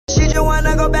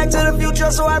wanna go back to the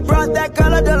future, so I brought that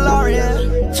color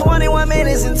DeLorean. 21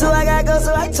 minutes until I gotta go,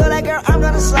 so I told that girl I'm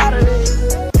gonna slaughter it.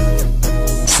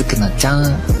 すくなちゃん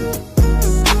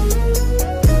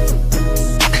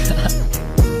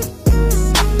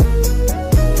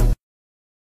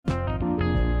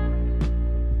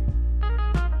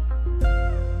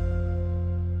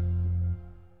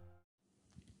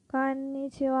こんに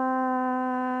ち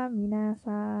は、皆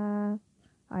さん。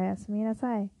おやすみな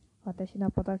さい。私の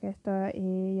ポッドキャスト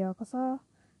へようこそ。は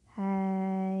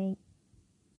い。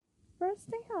First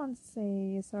thing I want to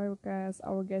say is sorry because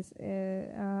our guest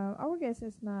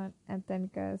is not Anton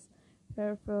because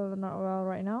he feels not well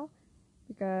right now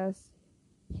because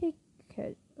he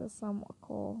catch some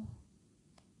cold.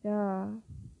 Yeah.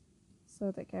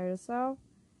 So take care of yourself.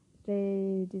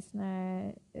 Today, this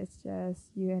night, it's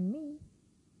just you and me.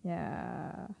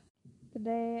 Yeah.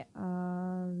 Today,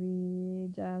 we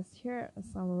just hear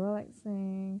some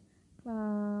relaxing,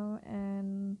 calm,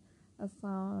 and a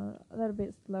sound a little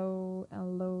bit slow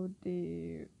and low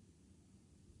deep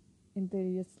into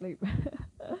your sleep.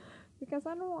 Because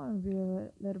I don't want to be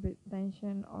a little bit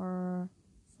tension or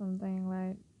something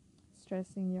like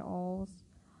stressing you all.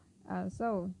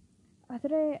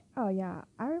 Today, I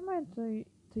remind to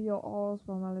you all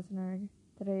for my listener.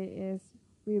 Today is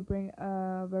we bring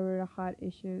very hard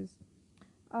issues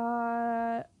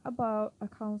about a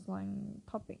counseling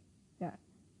topic. Yeah.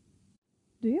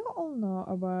 Do you all know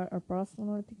about a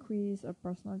personality quiz or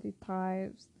personality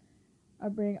types? I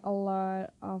bring a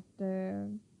lot of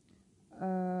the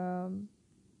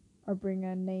I bring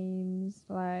names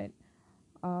like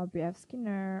B.F.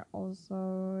 Skinner,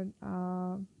 also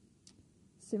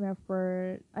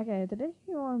Simaford. Okay, today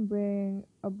we want to bring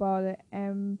about the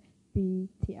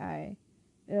MBTI.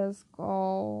 It is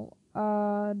called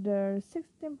the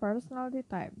 16 personality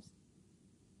types.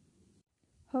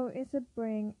 How is it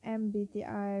bring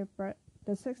MBTI?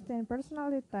 The 16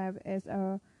 personality type is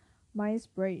a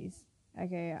Myers-Briggs.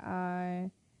 Okay,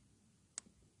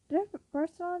 the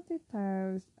personality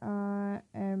types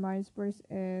and Myers-Briggs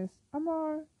is a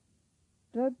more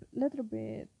little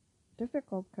bit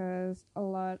difficult because a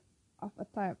lot of a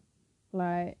type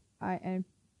like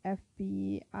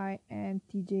INFP,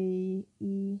 INTJ,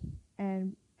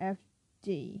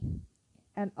 ENFJ,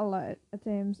 and a lot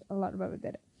about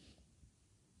that.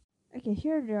 Okay,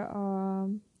 here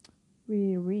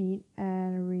we read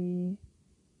and we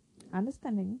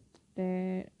understanding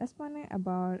the explaining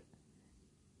about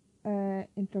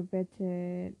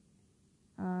introverted,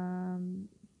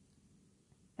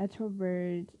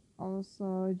 extrovert,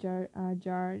 also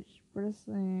judge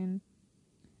person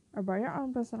about your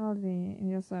own personality in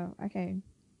yourself. Okay,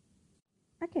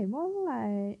 more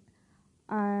like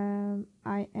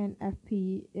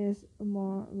INFP is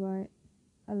more like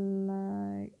a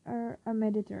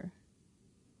meditator.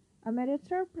 A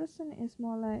meditator person is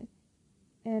more like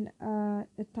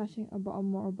touching about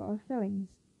more about feelings,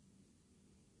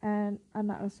 and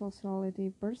not a sociality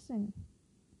person,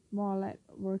 more like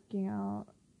working out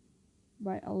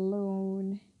by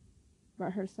alone by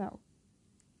herself.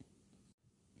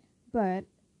 But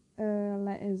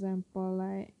like example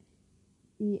like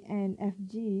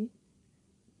ENFG,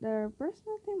 the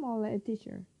personality more like a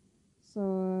teacher,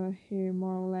 so he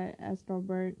more like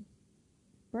extrovert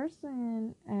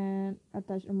person and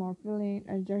attach more feeling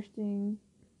adjusting.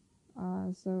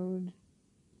 So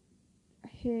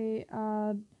he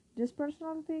this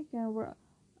personality can work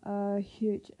a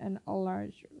huge and a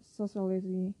large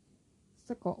sociality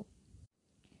circle.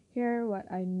 Here what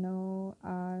I know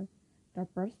the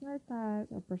personal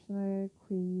types, a personal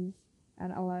quiz,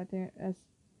 and a lot of things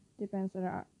depends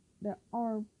on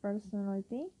our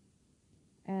personality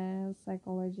and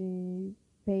psychology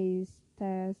based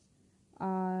test.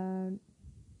 And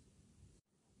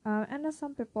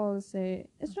some people say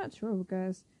it's not true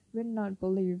because we not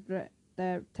believe that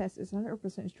the test is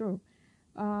 100% true.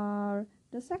 The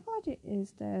psychology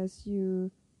is that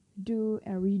you do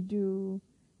and redo,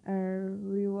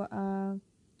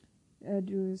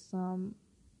 do some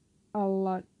a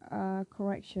lot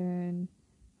correction,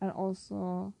 and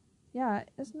also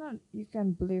it's not you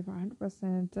can believe 100%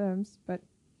 in terms, but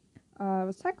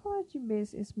psychology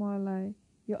based is more like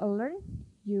you learn,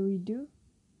 you redo,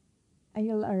 and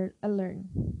you learn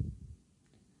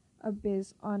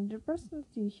based on the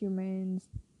personality humans,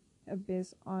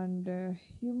 based on the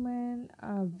human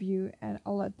view and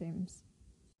a lot of things.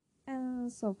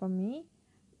 And so for me,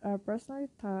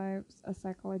 personality types, a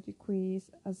psychology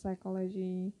quiz, a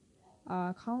psychology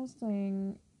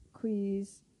counseling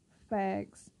quiz,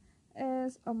 facts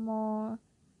is a more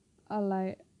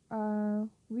like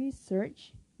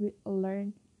research we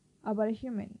learn about a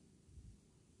human.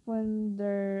 when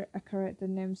there are character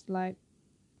names like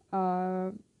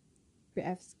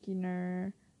B.F.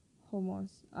 Skinner,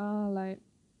 Homos, like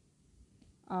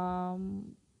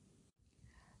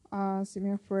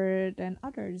Sigmund Freud and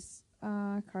others,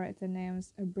 character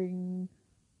names bring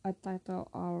a title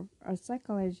of a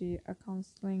psychology, a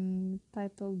counseling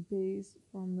title based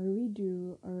from a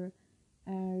redo or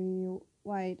a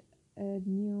wide a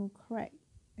new correct.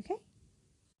 Okay,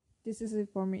 this is it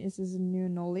for me. This is new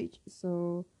knowledge,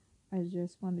 so I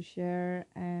just want to share.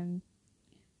 And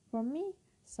for me,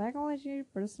 psychology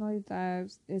personality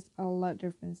types is a lot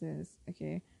differences.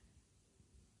 Okay,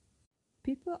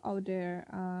 people out there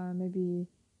maybe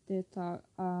they thought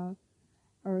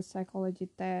or psychology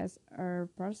test or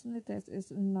personality test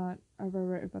is not a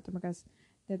very important because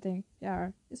they think,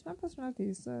 yeah, it's my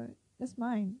personality, so it's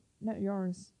mine, not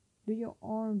yours. Do your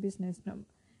own business. No,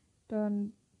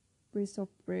 don't be so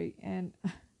brave and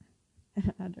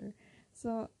other.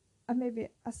 So maybe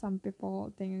some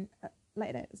people think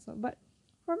like that. So, but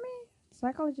for me,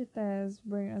 psychology tests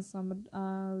bring us some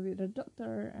with a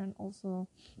doctor and also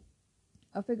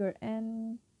a figure,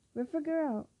 and we figure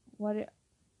out what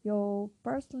your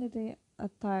personality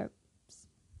types.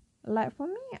 Like for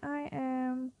me, I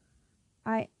am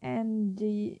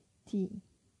INTJ.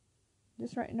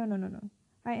 That's right. No.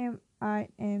 I am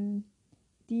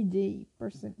INTJ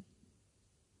person.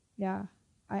 Yeah,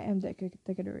 I am that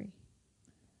category.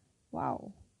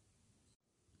 Wow.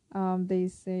 They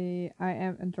say I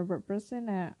am introvert person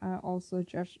and I also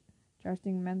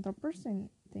judging mental person,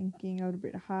 thinking a little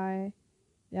bit high.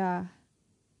 Yeah,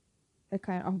 a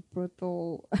kind of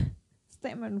brutal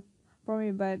statement for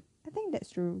me, but I think that's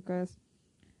true because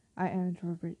I am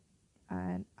introvert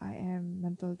and I am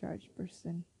mental judge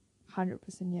person. 100%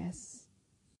 yes.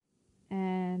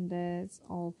 And that's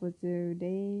all for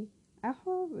today. I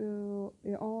hope you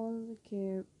all take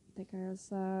care of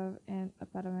yourself and a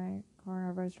pandemic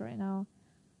coronavirus right now.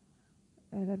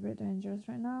 A little bit dangerous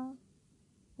right now.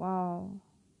 Wow.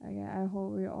 Okay, I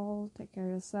hope we all take care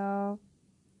of yourself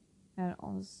and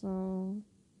also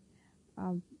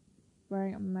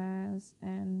wearing a mask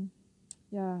and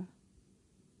yeah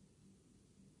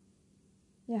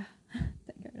take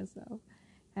care of yourself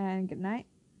and good night.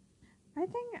 I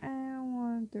think I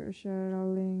want to share a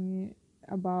link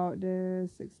about the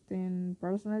 16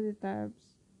 personality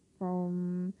types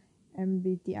from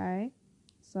MBTI.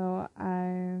 So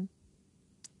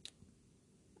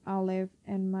I'll leave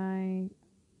in my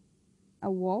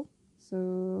wall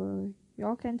so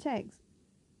y'all can check.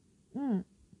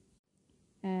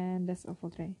 And that's all for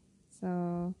today.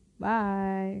 So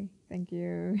bye. Thank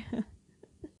you.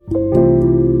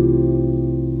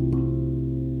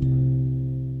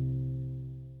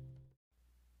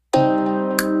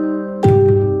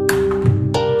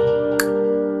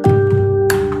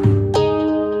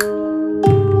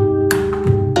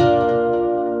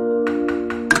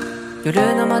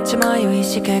 夜の街迷い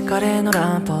しけカレーの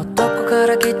ランプどこか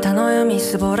ら来たのよみ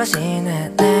すぼらしいね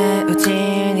ねえうち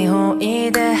にお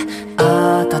いで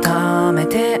温め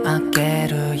てあげ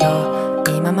るよ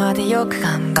今までよく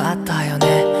頑張ったよ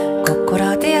ねここ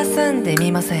らで休んで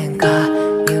みませんか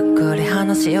ゆっくり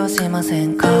話をしませ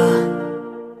んか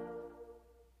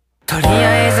とり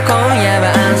あえず今夜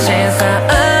は安心さ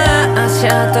足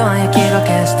跡は雪が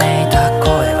けしていた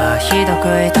声はひどく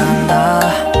痛んだ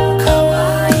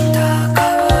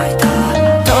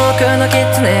のキ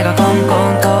ツネがコンコン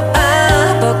と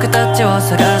僕たちを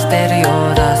探してる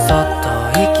ようだそっと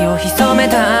息を潜め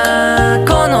た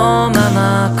このま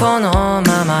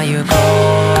ま行こう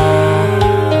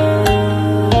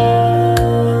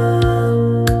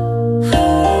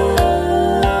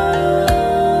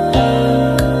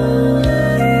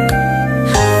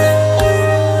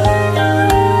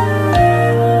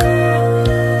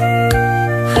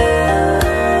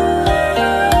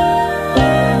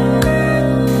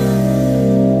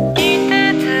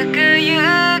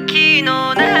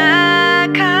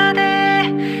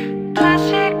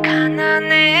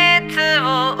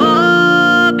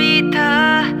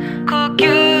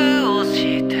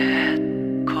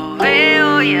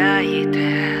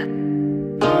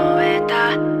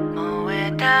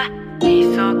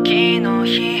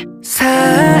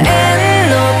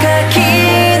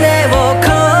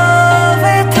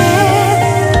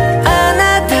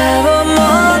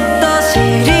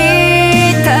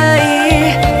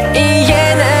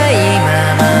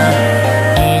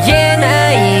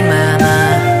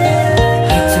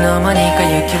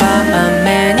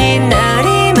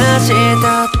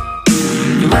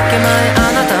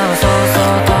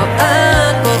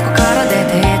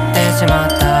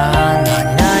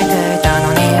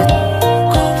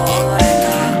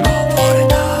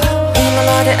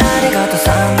ありがと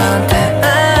さんだ